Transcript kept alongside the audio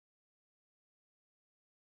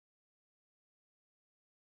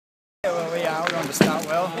wanted to start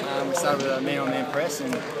well. We started with a man-on-man press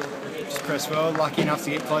and just pressed well. Lucky enough to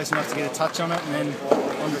get close enough to get a touch on it, and then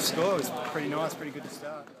on the score. It was pretty nice, pretty good to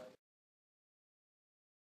start.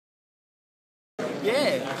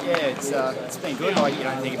 Yeah, it's been good. Like, you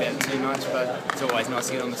don't think about it too much, but it's always nice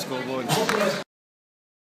to get on the scoreboard.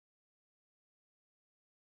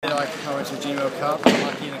 Like, I went to the Junior World Cup, I'm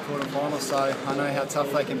lucky in the quarter-final, so I know how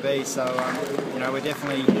tough they can be. So, we're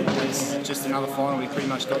definitely, it's just another final. We pretty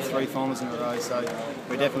much got 3 finals in a row, so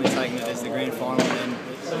we're definitely taking it as the grand final, and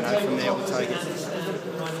then from there we'll take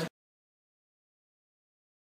it.